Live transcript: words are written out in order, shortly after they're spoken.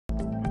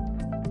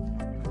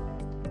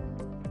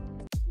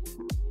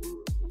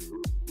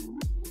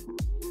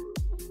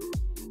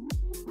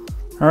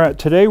All right,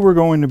 today we're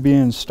going to be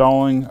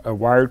installing a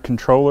wired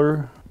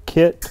controller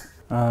kit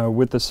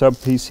with the sub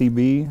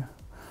PCB.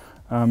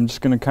 I'm just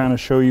going to kind of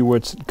show you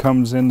what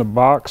comes in the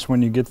box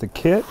when you get the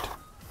kit.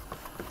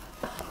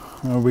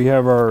 We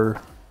have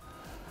our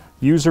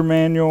user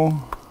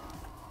manual,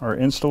 our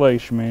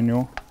installation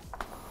manual,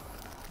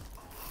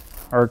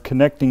 our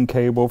connecting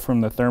cable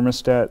from the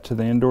thermostat to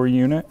the indoor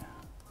unit,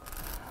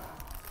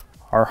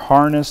 our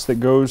harness that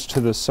goes to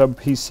the sub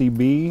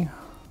PCB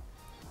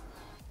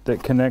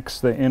that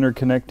connects the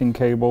interconnecting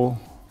cable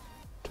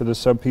to the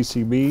sub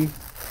PCB.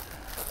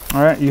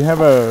 All right, you have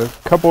a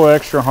couple of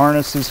extra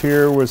harnesses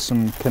here with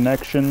some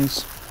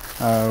connections.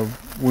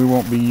 We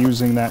won't be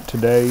using that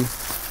today.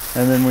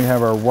 And then we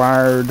have our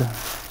wired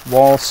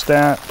wall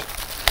stat.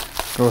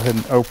 Go ahead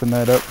and open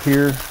that up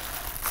here.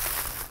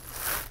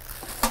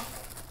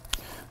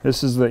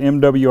 This is the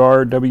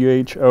MWR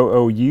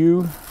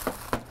WH00U.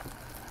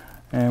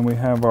 And we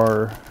have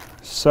our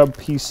sub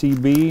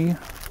PCB.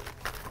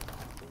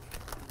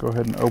 Go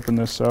ahead and open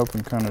this up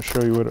and kind of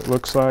show you what it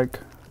looks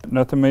like.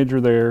 Nothing major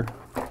there.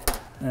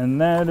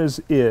 And that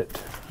is it.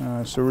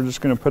 So we're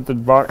just going to put the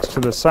box to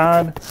the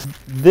side.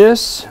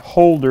 This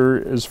holder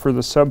is for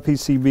the sub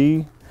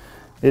PCB.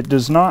 It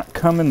does not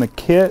come in the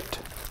kit.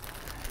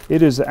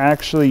 It is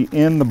actually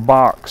in the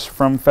box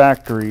from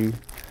factory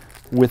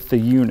with the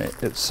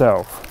unit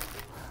itself.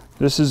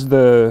 This is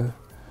the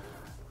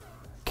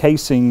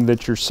casing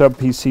that your sub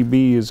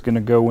PCB is going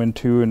to go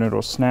into, and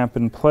it'll snap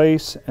in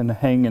place and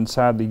hang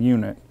inside the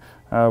unit.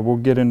 We'll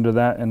get into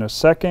that in a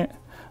second.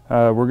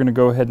 We're going to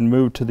go ahead and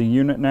move to the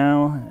unit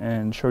now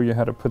and show you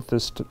how to put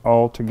this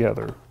all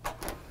together.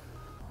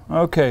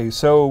 Okay,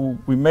 so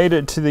we made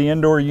it to the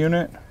indoor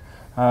unit.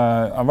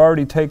 I've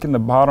already taken the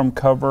bottom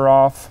cover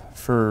off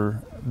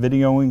for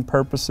videoing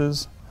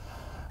purposes.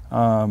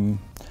 The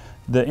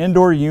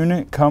indoor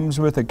unit comes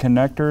with a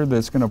connector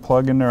that's going to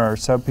plug into our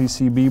sub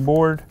PCB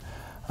board.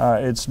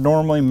 It's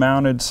normally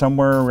mounted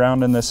somewhere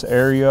around in this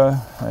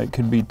area. It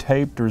could be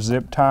taped or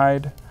zip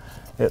tied.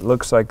 It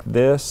looks like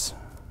this.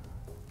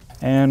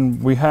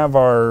 And we have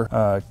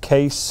our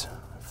case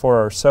for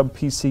our sub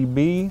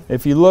PCB.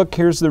 If you look,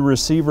 here's the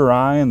receiver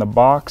eye in the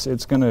box.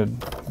 It's going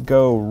to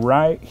go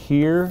right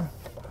here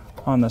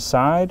on the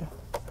side.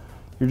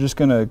 You're just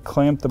going to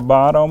clamp the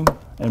bottom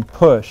and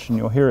push, and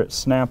you'll hear it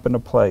snap into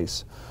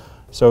place.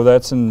 So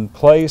that's in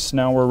place.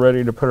 Now we're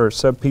ready to put our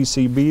sub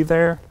PCB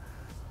there.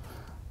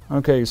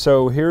 Okay,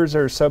 so here's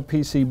our sub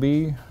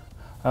PCB.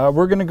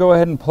 We're going to go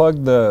ahead and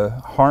plug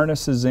the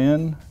harnesses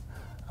in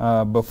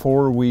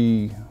before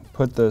we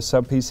put the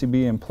sub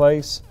PCB in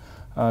place.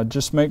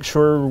 Just make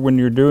sure when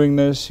you're doing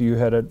this you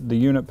had the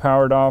unit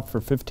powered off for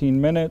 15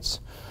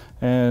 minutes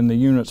and the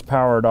unit's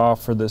powered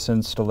off for this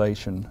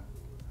installation.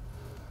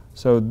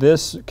 So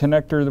this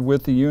connector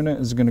with the unit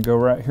is going to go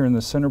right here in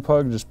the center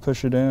plug. Just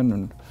push it in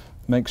and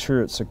make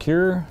sure it's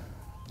secure.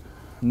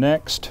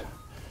 Next,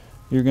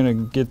 you're going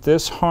to get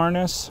this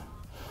harness.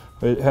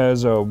 It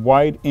has a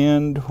white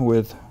end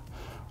with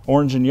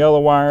orange and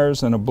yellow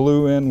wires and a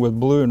blue end with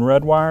blue and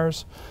red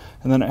wires.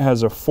 And then it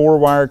has a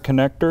 4-wire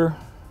connector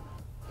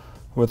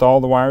with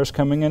all the wires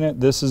coming in it.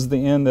 This is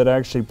the end that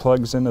actually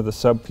plugs into the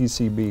sub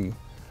PCB.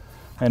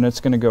 And it's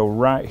going to go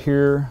right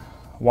here,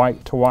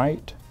 white to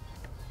white.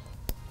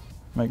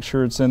 Make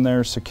sure it's in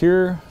there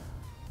secure.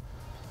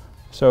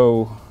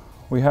 So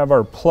we have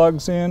our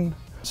plugs in.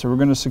 So we're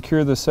going to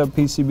secure the sub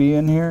PCB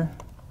in here.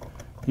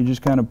 You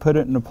just kind of put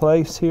it into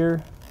place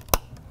here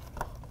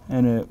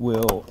and it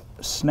will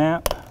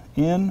snap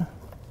in.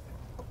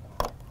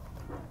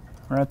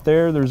 Right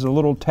there, there's a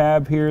little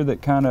tab here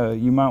that kind of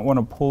you might want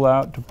to pull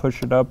out to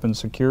push it up and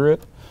secure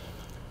it.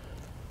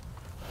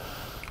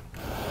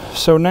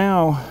 So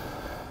now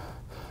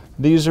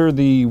these are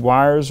the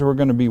wires we're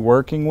going to be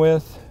working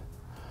with.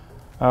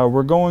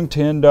 We're going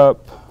to end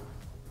up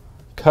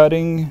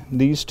cutting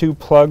these two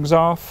plugs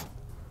off,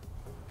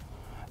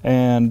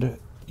 and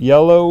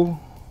yellow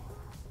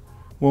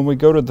when we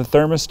go to the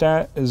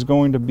thermostat is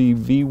going to be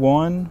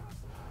V1,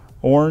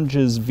 orange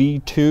is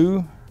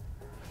V2,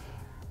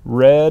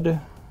 red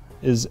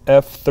is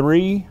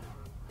F3,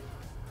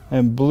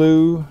 and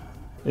blue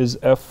is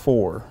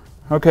F4.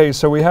 Okay,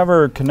 so we have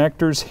our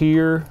connectors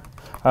here.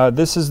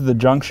 This is the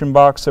junction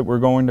box that we're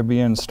going to be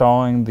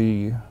installing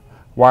the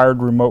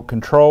wired remote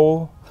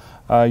control.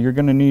 You're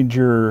going to need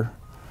your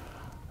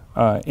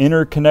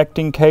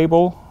interconnecting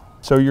cable.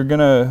 So you're going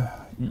to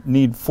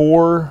need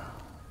 4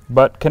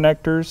 butt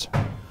connectors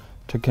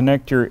to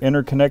connect your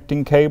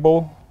interconnecting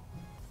cable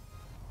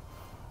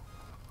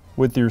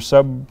with your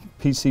sub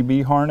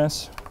PCB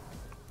harness.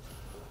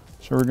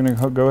 So we're going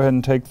to go ahead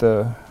and take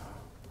the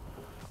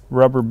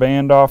rubber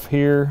band off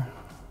here.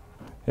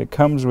 It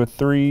comes with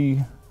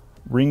 3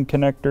 ring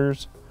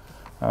connectors.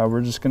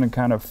 We're just going to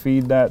kind of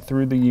feed that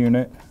through the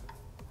unit.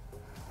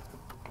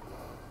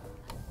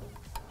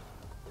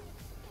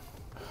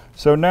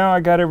 So now I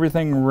got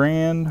everything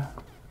ran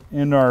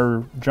in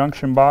our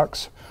junction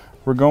box.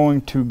 We're going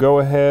to go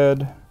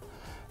ahead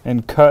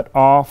and cut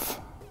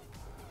off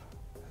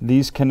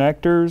these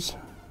connectors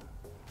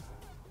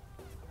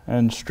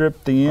and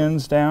strip the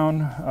ends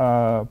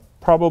down,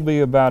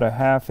 probably about a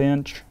 ½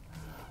 inch.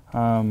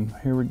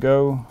 Here we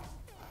go.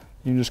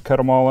 You just cut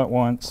them all at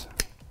once.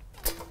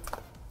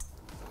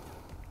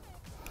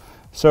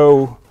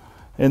 So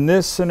in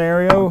this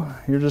scenario,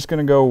 you're just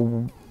going to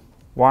go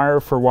wire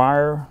for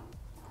wire.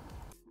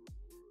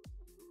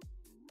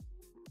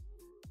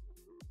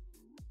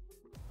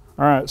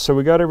 All right, so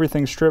we got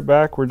everything stripped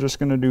back. We're just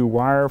going to do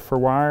wire for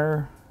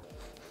wire.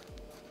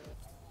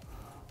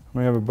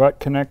 We have a butt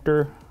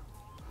connector.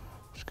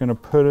 Just going to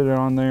put it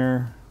on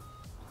there.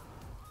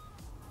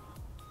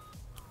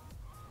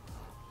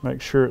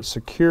 Make sure it's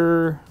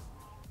secure.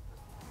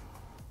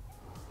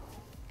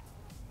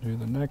 Do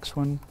the next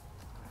one.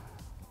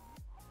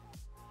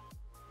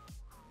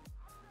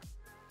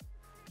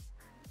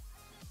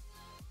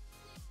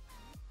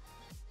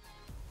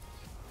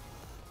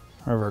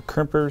 Have our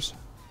crimpers.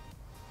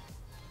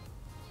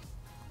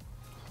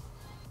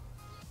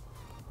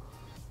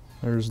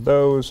 There's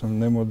those,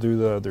 and then we'll do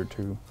the other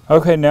two.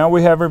 Okay, now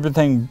we have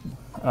everything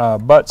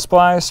butt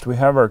spliced. We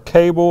have our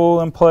cable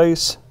in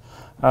place.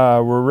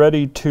 We're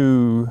ready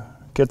to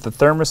get the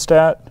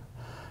thermostat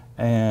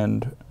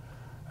and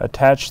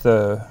attach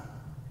the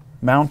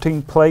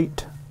mounting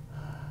plate,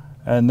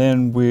 and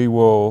then we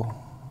will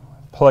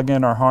plug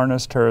in our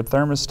harness to our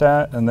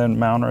thermostat and then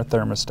mount our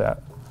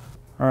thermostat.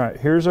 All right,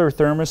 here's our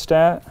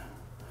thermostat,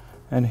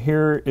 and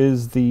here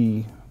is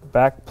the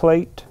back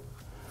plate.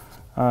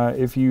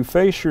 If you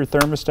face your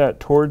thermostat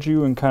towards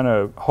you and kind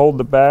of hold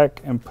the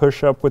back and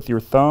push up with your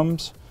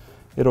thumbs,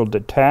 it'll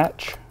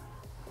detach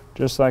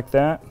just like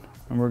that.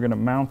 And we're going to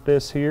mount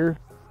this here.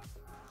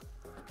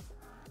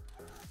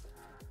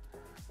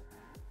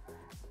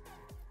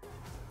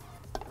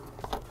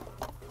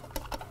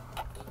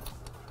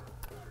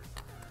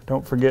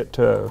 Don't forget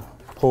to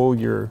pull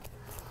your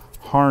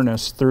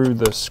harness through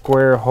the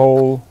square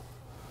hole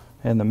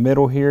in the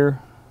middle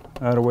here.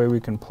 That way we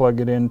can plug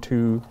it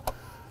into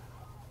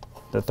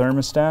the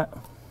thermostat.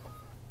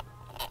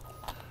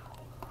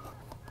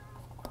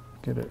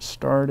 Get it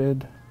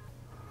started.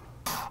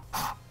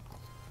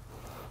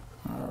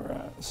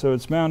 Alright, so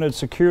it's mounted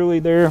securely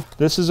there.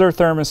 This is our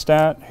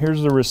thermostat.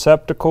 Here's the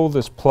receptacle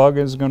this plug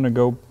is going to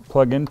go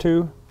plug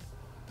into.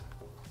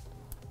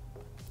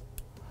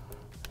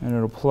 And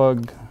it'll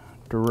plug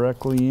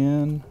directly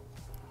in.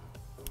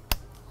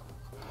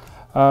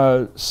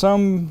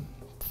 Some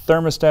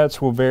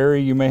thermostats will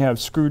vary. You may have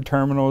screw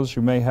terminals,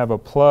 you may have a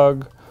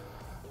plug.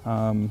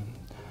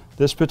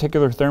 This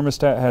particular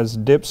thermostat has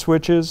dip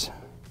switches.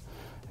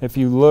 If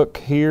you look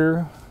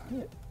here,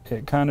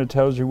 it kind of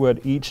tells you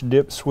what each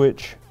dip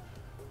switch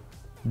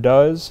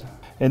does.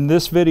 In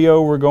this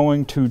video, we're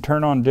going to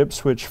turn on dip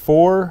switch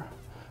 4,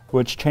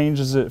 which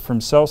changes it from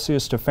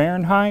Celsius to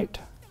Fahrenheit.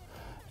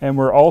 And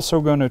we're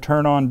also going to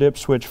turn on dip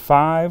switch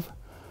 5,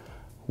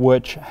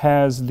 which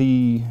has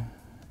the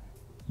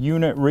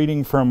unit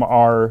reading from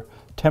our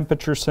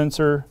temperature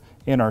sensor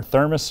in our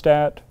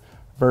thermostat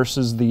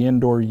versus the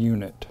indoor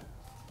unit.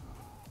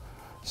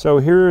 So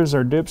here is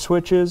our dip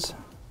switches.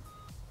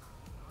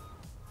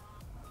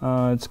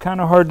 It's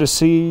kind of hard to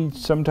see.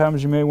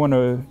 Sometimes you may want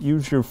to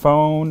use your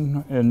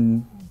phone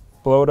and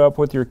blow it up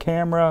with your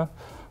camera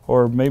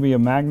or maybe a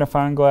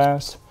magnifying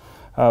glass.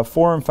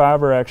 4 and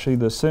 5 are actually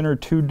the center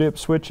 2 dip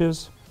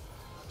switches.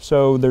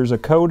 So there's a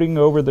coating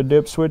over the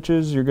dip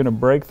switches. You're going to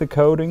break the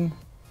coating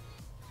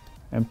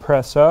and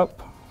press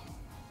up.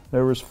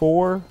 There was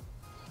 4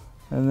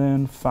 and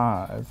then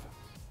 5.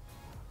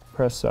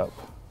 Press up.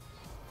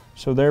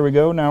 So there we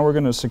go. Now we're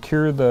going to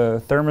secure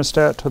the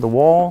thermostat to the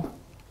wall.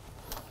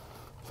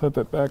 Flip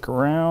it back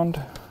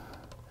around.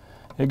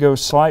 It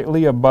goes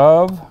slightly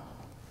above,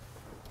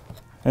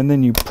 and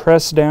then you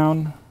press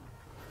down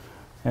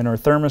and our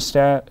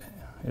thermostat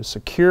is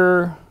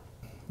secure.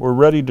 We're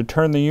ready to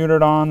turn the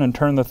unit on and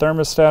turn the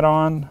thermostat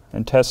on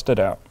and test it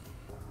out.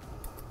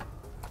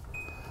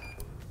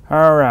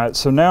 Alright,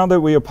 so now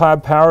that we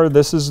applied power,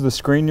 this is the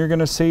screen you're going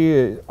to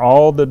see.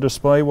 All the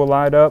display will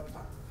light up.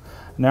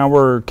 Now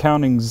we're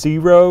counting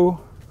 0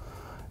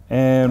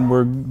 and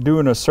we're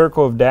doing a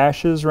circle of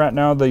dashes. Right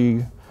now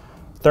the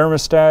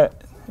thermostat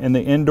and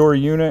the indoor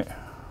unit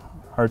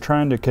are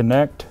trying to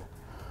connect.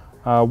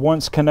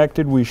 Once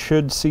connected, we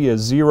should see a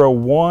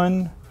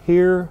 0-1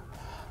 here.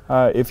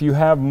 If you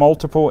have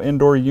multiple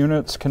indoor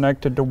units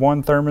connected to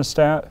one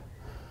thermostat,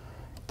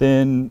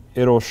 then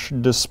it'll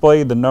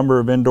display the number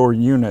of indoor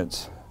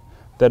units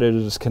that it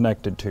is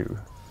connected to.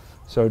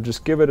 So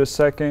just give it a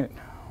second.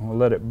 We'll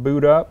let it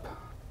boot up.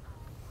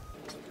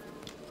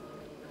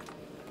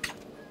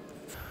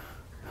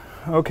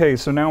 Okay,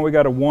 so now we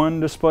got a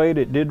 1 displayed.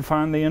 It did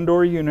find the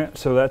indoor unit,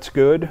 so that's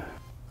good.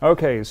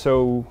 Okay,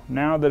 so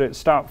now that it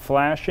stopped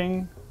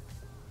flashing,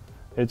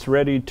 it's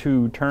ready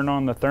to turn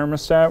on the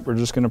thermostat. We're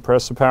just going to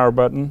press the power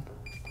button.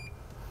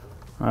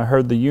 I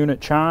heard the unit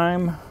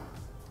chime.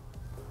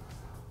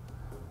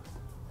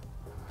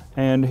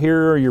 And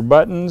here are your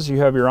buttons. You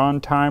have your on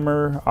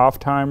timer, off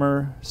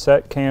timer,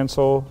 set,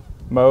 cancel,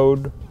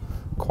 mode,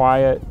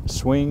 quiet,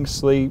 swing,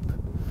 sleep,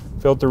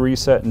 filter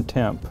reset, and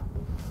temp.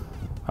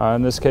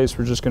 In this case,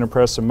 we're just going to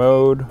press the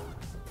mode.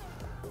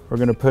 We're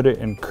going to put it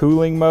in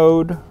cooling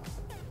mode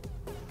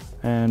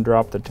and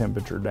drop the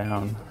temperature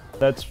down.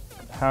 That's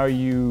how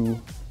you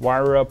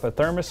wire up a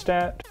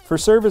thermostat. For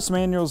service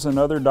manuals and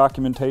other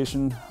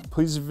documentation,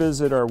 please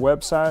visit our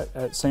website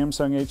at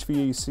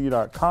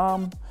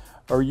samsunghvac.com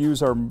or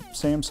use our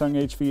Samsung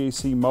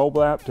HVAC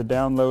mobile app to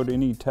download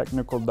any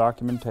technical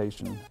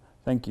documentation.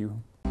 Thank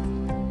you.